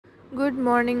Good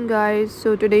morning, guys.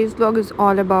 So today's vlog is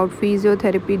all about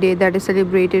physiotherapy day that is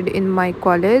celebrated in my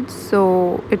college.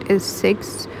 So it is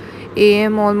 6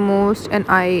 a.m. almost, and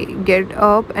I get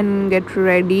up and get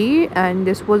ready. And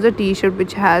this was a t-shirt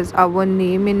which has our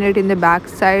name in it in the back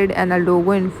side and a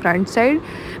logo in front side.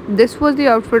 This was the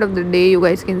outfit of the day. You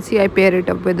guys can see I pair it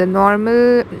up with the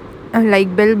normal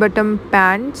like bell bottom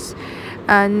pants,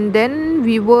 and then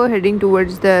we were heading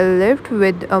towards the lift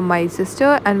with my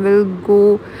sister, and we'll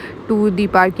go to the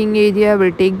parking area.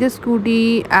 We'll take the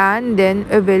scooty, and then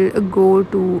we'll go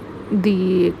to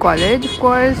the college, of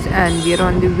course, and we're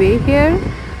on the way here.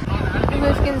 You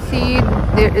guys can see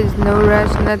there is no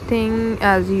rush, nothing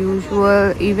as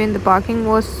usual. Even the parking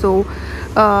was so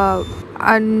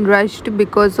unrushed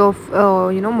because of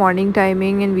morning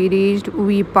timing, and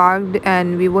we parked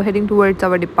and we were heading towards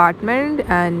our department.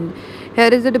 And here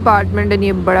is the department, and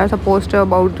ये बड़ा सा poster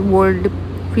about World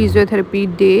Physiotherapy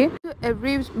Day. So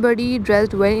everybody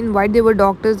dressed well in white. They were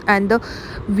doctors and the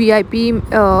VIP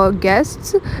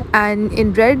guests, and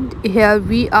in red here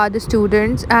we are the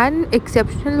students, and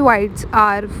exceptional whites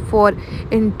are for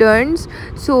interns.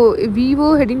 So we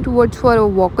were heading towards for a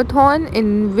walkathon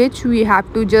in which we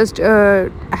have to just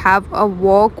have a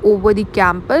walk over the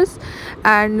campus,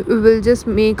 and we will just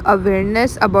make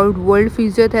awareness about World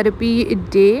Physiotherapy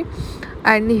Day.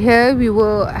 And here we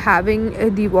were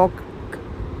having the walk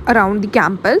around the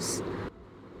campus.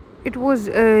 It was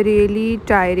really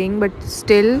tiring, but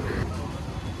still.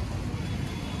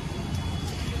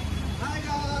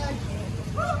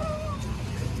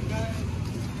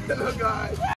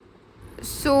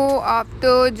 So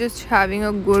after just having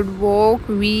a good walk,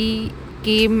 we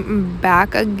came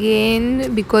back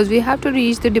again because we have to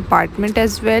reach the department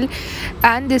as well.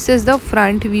 And this is the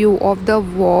front view of the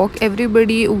walk.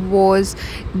 Everybody was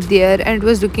there and it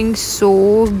was looking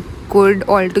so good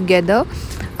altogether.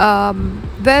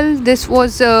 Well, this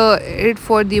was it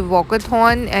for the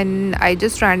walkathon, and I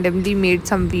just randomly made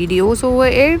some videos over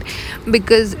it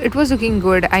because it was looking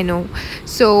good, I know.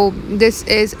 So this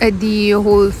is the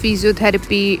whole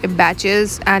physiotherapy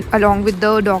batches and along with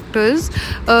the doctors.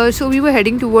 So we were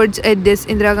heading towards this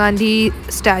Indira Gandhi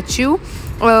statue,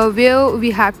 where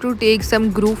we have to take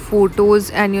some group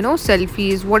photos and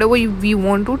selfies, whatever we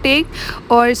want to take,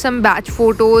 or some batch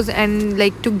photos, and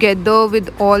like together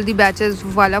with all the batches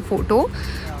wala photo.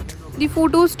 The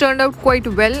photos turned out quite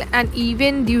well, and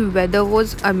even the weather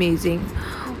was amazing.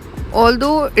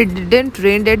 Although it didn't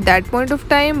rain at that point of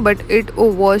time, but it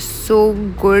was so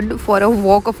good for a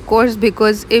walk, of course,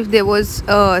 because if there was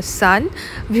sun,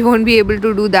 we won't be able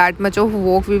to do that much of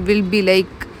walk. We will be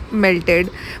like melted.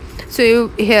 So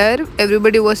here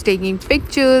everybody was taking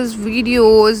pictures,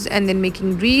 videos, and then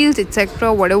making reels,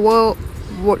 etc., whatever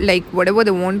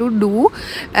they want to do.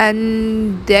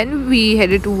 And then we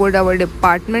headed toward our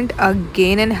department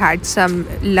again and had some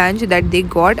lunch that they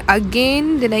got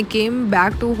again. Then I came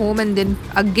back to home, and then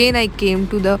again I came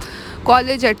to the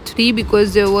college at 3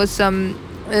 because there was some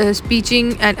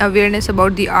speeching and awareness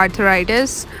about the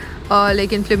arthritis,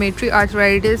 like inflammatory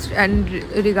arthritis, and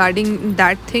regarding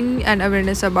that thing, and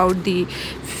awareness about the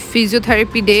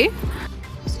physiotherapy day.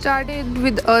 Started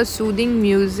with a soothing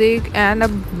music and a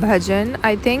bhajan,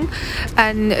 I think,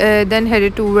 and then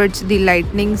headed towards the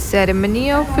lightning ceremony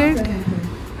of it.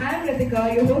 I am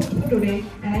Ritika, your host for today,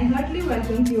 and I heartily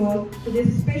welcome you all to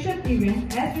this special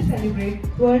event as we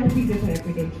celebrate World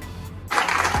Physiotherapy Day.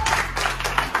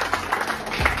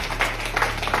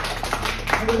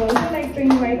 I would also like to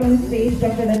invite on stage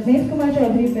Dr. Ratnesh Kumar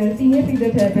Chaudhary, sir, Senior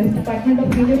Physiotherapist, Department of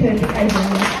Physiotherapy,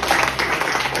 IGIMS.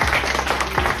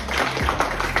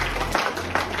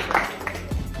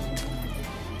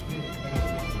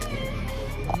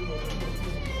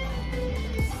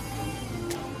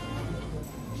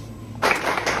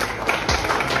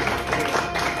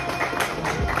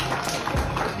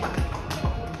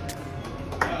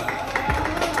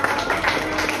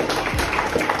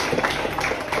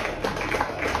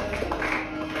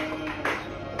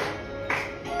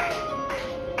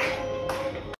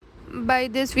 By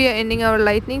this we are ending our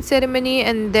lightning ceremony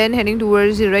and then heading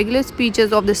towards the regular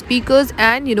speeches of the speakers.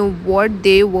 And you know what,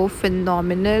 they were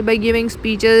phenomenal by giving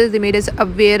speeches. They made us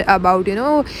aware about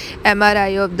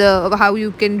MRI of the how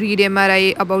you can read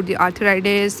MRI about the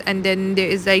arthritis, and then there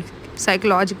is like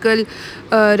psychological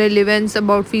relevance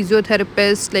about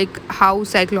physiotherapists, like how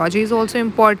psychology is also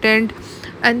important,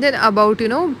 and then about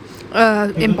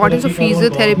importance of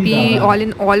physiotherapy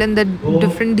all in the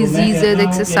different diseases,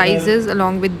 exercises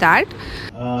along with that.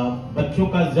 बच्चों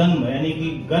का जन्म यानी कि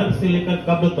गर्भ से लेकर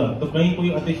कब्र तक तो कहीं कोई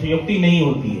अतिशयोक्ति नहीं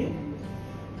होती है।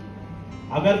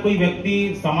 अगर कोई व्यक्ति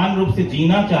समान रूप से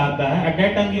जीना चाहता है, at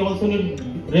that time we also need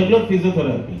regular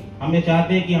physiotherapy. हम ये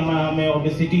चाहते हैं कि हमें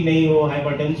ओबेसिटी नहीं हो,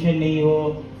 हाइपरटेंशन नहीं हो,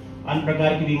 अन्य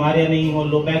प्रकार की बीमारियां नहीं हो,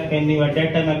 लो बैक पेन नहीं हो। At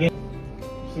that time again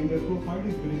Fight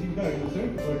is bridging the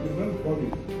adjacent vertebral body.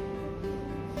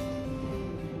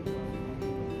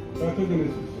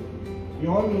 Pathogenesis. We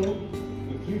all know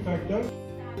the three factors.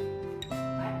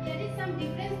 But there is some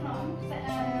difference from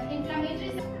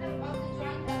inflammatory symptoms of the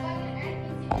joint occur and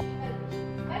incidental.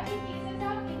 But in cases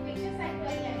of infectious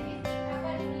cytoiditis, it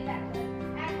occurs unilateral.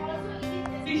 And also it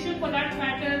is patient for that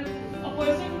matter, a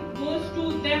person goes to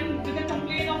them with a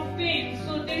complaint of pain,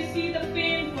 so they see the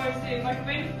pain per se. But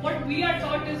what we are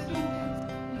taught is to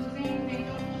using range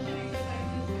of motion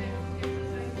exercises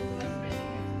was present.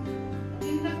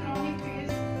 In the chronic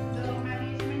phase, the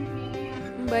management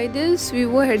mainly. By this, we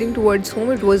were heading towards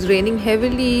home. It was raining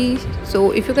heavily. So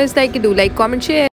if you guys like it, do like, comment, share.